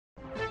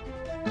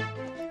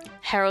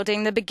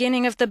Heralding the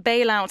beginning of the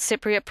bailout,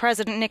 Cypriot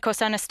President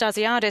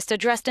Anastasiades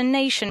addressed a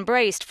nation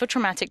braced for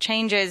dramatic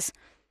changes.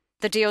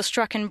 The deal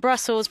struck in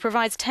Brussels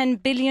provides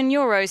 €10 billion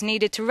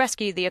needed to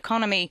rescue the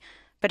economy,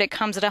 but it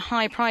comes at a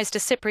high price to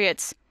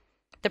Cypriots.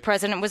 The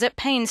president was at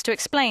pains to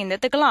explain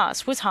that the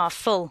glass was half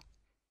full.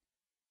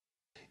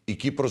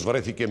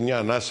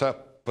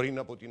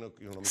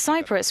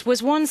 Cyprus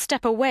was one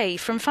step away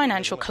from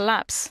financial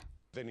collapse.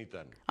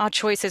 Our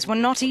choices were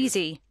not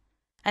easy,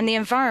 and the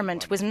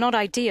environment was not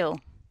ideal.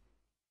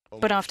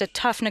 But after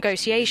tough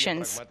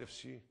negotiations,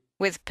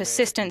 with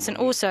persistence and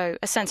also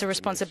a sense of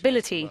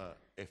responsibility,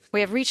 we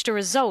have reached a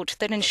result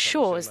that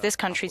ensures this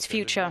country's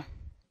future.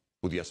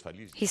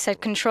 He said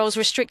controls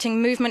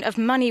restricting movement of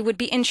money would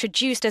be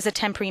introduced as a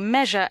temporary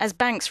measure as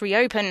banks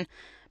reopen,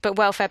 but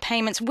welfare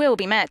payments will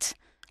be met.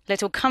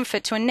 Little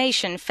comfort to a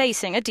nation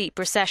facing a deep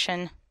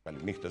recession.